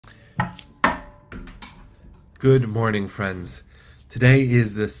Good morning, friends. Today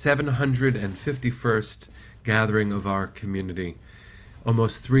is the 751st gathering of our community.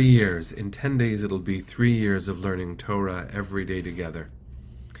 Almost 3 years. In 10 days, it'll be 3 years of learning Torah every day together.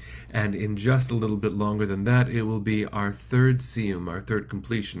 And in just a little bit longer than that, it will be our third siyum, our third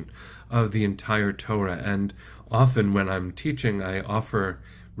completion of the entire Torah. And often when I'm teaching, I offer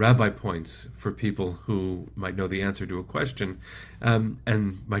rabbi points for people who might know the answer to a question.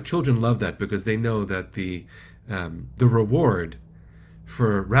 And my children love that because they know that the reward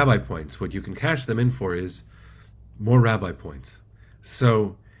for rabbi points, what you can cash them in for, is more rabbi points.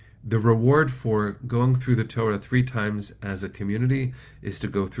 So the reward for going through the Torah 3 times as a community is to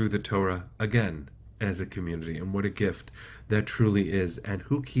go through the Torah again as a community. And what a gift that truly is. And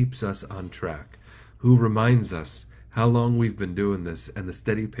who keeps us on track? Who reminds us how long we've been doing this and the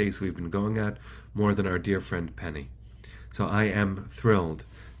steady pace we've been going at, more than our dear friend Penny. So I am thrilled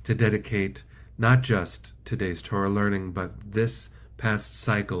to dedicate not just today's Torah learning, but this past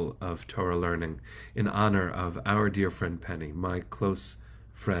cycle of Torah learning in honor of our dear friend Penny, my close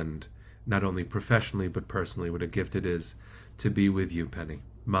friend, not only professionally but personally. What a gift it is to be with you, Penny.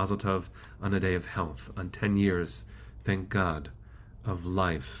 Mazel tov on a day of health, on 10 years, thank God, of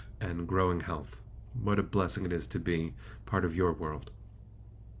life and growing health. What a blessing it is to be part of your world.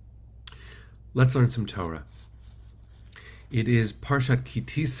 Let's learn some Torah. It is Parshat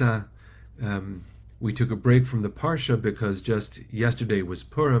Tissa. We took a break from the Parsha because just yesterday was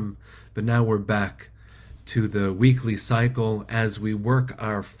Purim, but now we're back to the weekly cycle as we work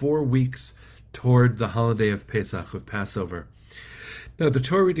our 4 weeks toward the holiday of Pesach, of Passover. Now, the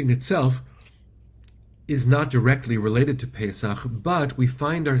Torah reading itself is not directly related to Pesach, but we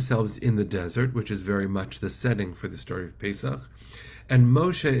find ourselves in the desert, which is very much the setting for the story of Pesach, and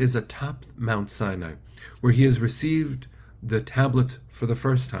Moshe is atop Mount Sinai, where he has received the tablets for the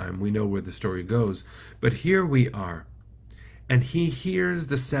first time. We know where the story goes, but here we are, and he hears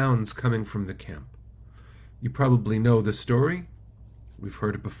the sounds coming from the camp. You probably know the story. We've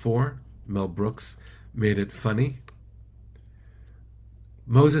heard it before. Mel Brooks made it funny.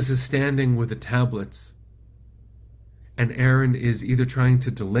 Moses is standing with the tablets, and Aaron is either trying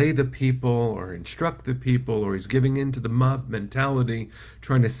to delay the people or instruct the people, or he's giving in to the mob mentality,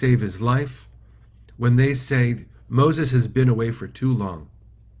 trying to save his life, when they say, Moses has been away for too long.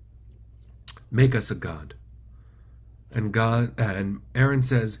 Make us a god. And Aaron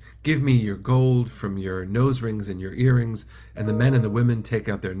says, give me your gold from your nose rings and your earrings. And the men and the women take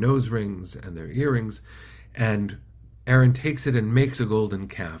out their nose rings and their earrings. And Aaron takes it and makes a golden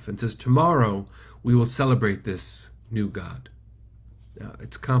calf and says, tomorrow we will celebrate this new god. Now,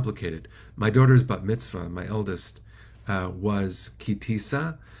 it's complicated. My daughter's bat mitzvah, my eldest, was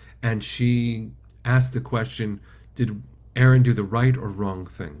Tissa, and she asked the question, did Aaron do the right or wrong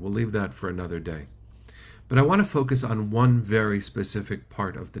thing? We'll leave that for another day. But I want to focus on one very specific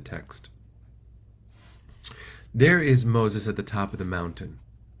part of the text. There is Moses at the top of the mountain,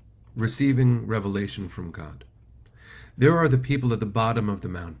 receiving revelation from God. There are the people at the bottom of the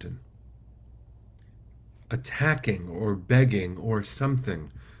mountain, attacking or begging or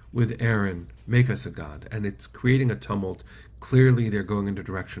something with Aaron, make us a god. And it's creating a tumult. Clearly they're going in a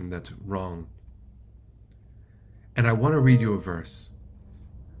direction that's wrong. And I want to read you a verse.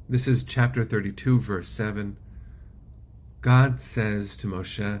 This is chapter 32, verse 7. God says to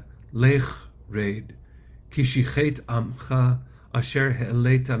Moshe, Lech red, ki shichet amcha asher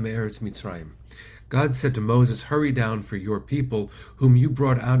he'eleta me'eretz Mitzrayim. God said to Moses, hurry down, for your people, whom you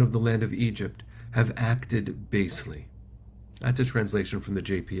brought out of the land of Egypt, have acted basely. That's a translation from the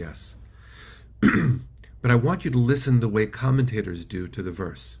JPS. But I want you to listen the way commentators do to the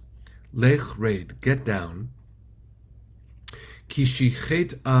verse. Lech red, get down. Ki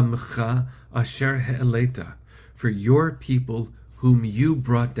shichet amcha asher he'eleta, for your people whom you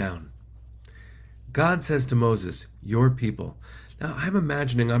brought down. God says to Moses, your people. Now, I'm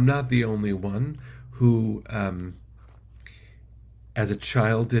imagining I'm not the only one who, as a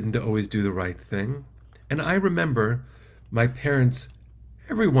child, didn't always do the right thing. And I remember my parents,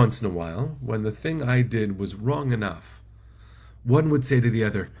 every once in a while, when the thing I did was wrong enough, one would say to the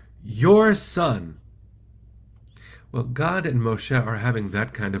other, your son. Well, God and Moshe are having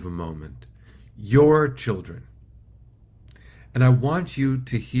that kind of a moment. Your children. And I want you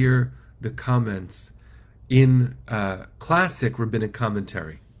to hear the comments in classic rabbinic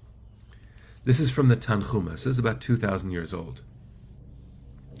commentary. This is from the Tanchuma. This is about 2,000 years old.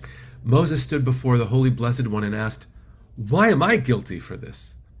 Moses stood before the Holy Blessed One and asked, why am I guilty for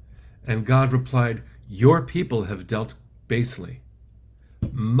this? And God replied, your people have dealt basely.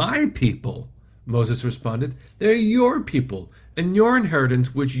 My people, Moses responded, they're your people and your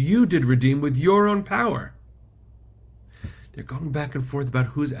inheritance, which you did redeem with your own power. They're going back and forth about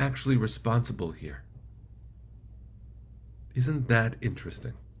who's actually responsible here. Isn't that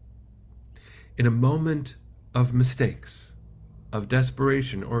interesting? In a moment of mistakes, of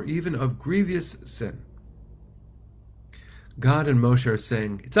desperation, or even of grievous sin, God and Moshe are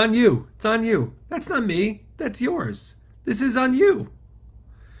saying, it's on you, it's on you. That's not me, that's yours. This is on you.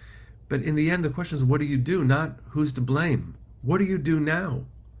 But in the end, the question is, what do you do? Not who's to blame. What do you do now?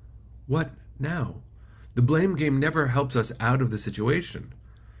 What now? The blame game never helps us out of the situation.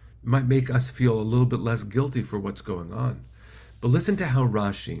 It might make us feel a little bit less guilty for what's going on. But listen to how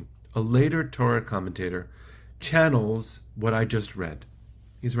Rashi, a later Torah commentator, channels what I just read.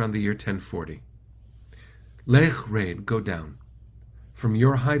 He's around the year 1040. Lech red, go down. From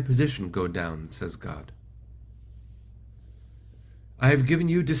your high position, go down, says God. I have given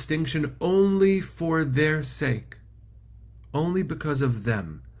you distinction only for their sake. Only because of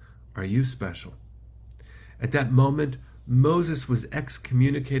them are you special. At that moment, Moses was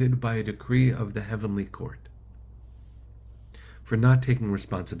excommunicated by a decree of the heavenly court for not taking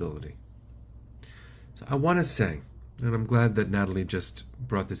responsibility. So I want to say, and I'm glad that Natalie just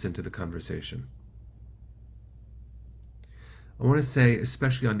brought this into the conversation, I want to say,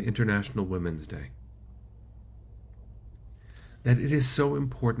 especially on International Women's Day, that it is so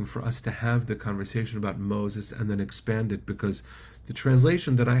important for us to have the conversation about Moses and then expand it, because the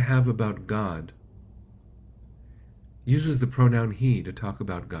translation that I have about God uses the pronoun he to talk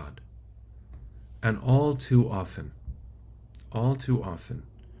about God. And all too often,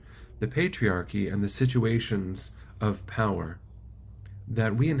 the patriarchy and the situations of power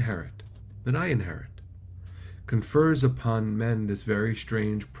that we inherit, that I inherit, confers upon men this very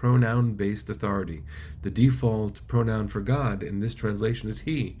strange pronoun-based authority. The default pronoun for God in this translation is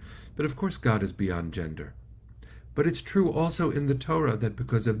he, but of course God is beyond gender. But it's true also in the Torah that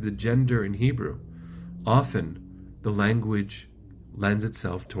because of the gender in Hebrew, often the language lends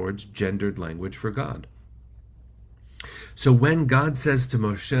itself towards gendered language for God. So when God says to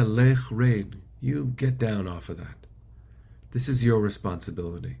Moshe, Lech red, you get down off of that. This is your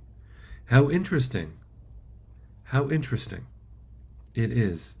responsibility. How interesting it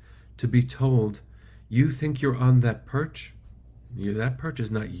is to be told, you think you're on that perch? That perch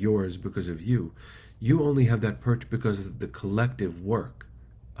is not yours because of you. You only have that perch because of the collective work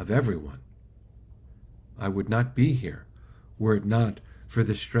of everyone. I would not be here were it not for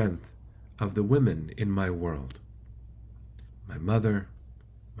the strength of the women in my world. My mother,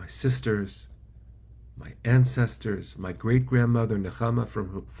 my sisters, my ancestors, my great-grandmother Nechama,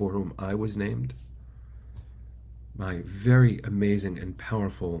 for whom I was named, my very amazing and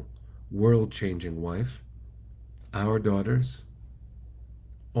powerful, world-changing wife, our daughters,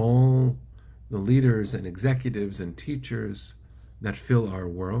 all the leaders and executives and teachers that fill our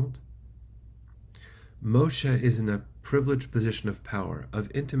world. Moshe is in a privileged position of power, of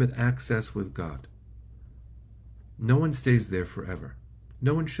intimate access with God. No one stays there forever.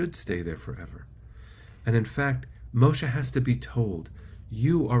 No one should stay there forever. And in fact, Moshe has to be told,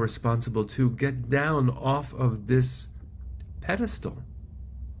 you are responsible to get down off of this pedestal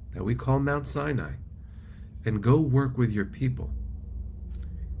that we call Mount Sinai and go work with your people.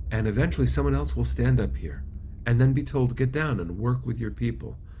 And eventually someone else will stand up here and then be told, get down and work with your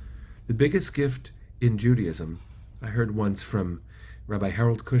people. The biggest gift in Judaism, I heard once from Rabbi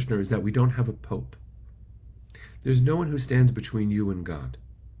Harold Kushner, is that we don't have a pope. There's no one who stands between you and God.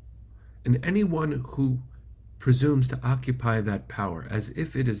 And anyone who presumes to occupy that power as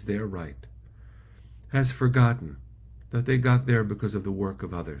if it is their right has forgotten that they got there because of the work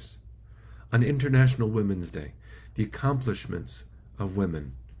of others. On International Women's Day, the accomplishments of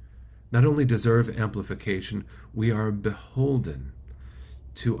women not only deserve amplification, we are beholden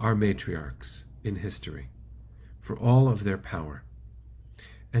to our matriarchs in history for all of their power,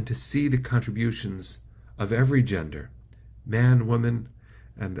 and to see the contributions of every gender, man, woman,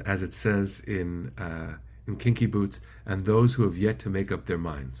 and as it says in Kinky Boots, and those who have yet to make up their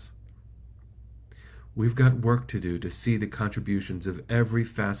minds. We've got work to do to see the contributions of every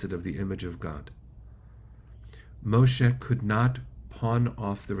facet of the image of God. Moshe could not pawn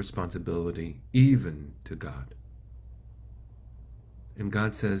off the responsibility even to God. And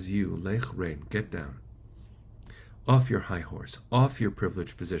God says, you, Lech red, get down. Off your high horse, off your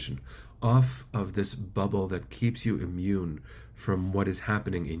privileged position, off of this bubble that keeps you immune from what is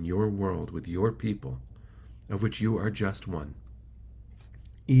happening in your world with your people, of which you are just one.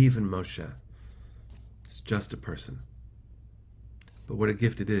 Even Moshe is just a person. But what a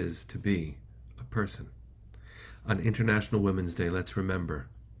gift it is to be a person. On International Women's Day, let's remember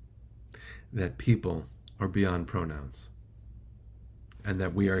that people are beyond pronouns, and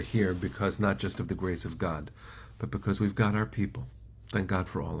that we are here because not just of the grace of God, but because we've got our people. Thank God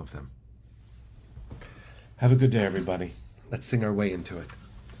for all of them. Have a good day, everybody. Let's sing our way into it.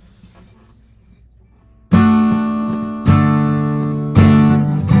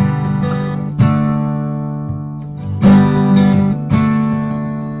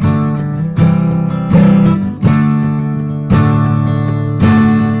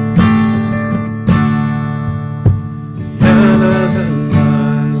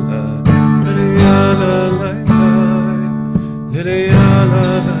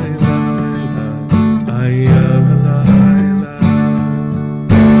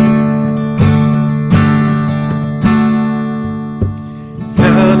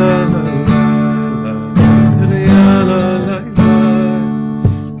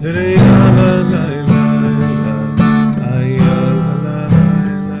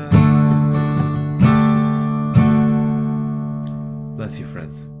 Bless you,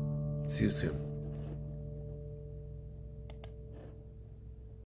 friends. See you soon.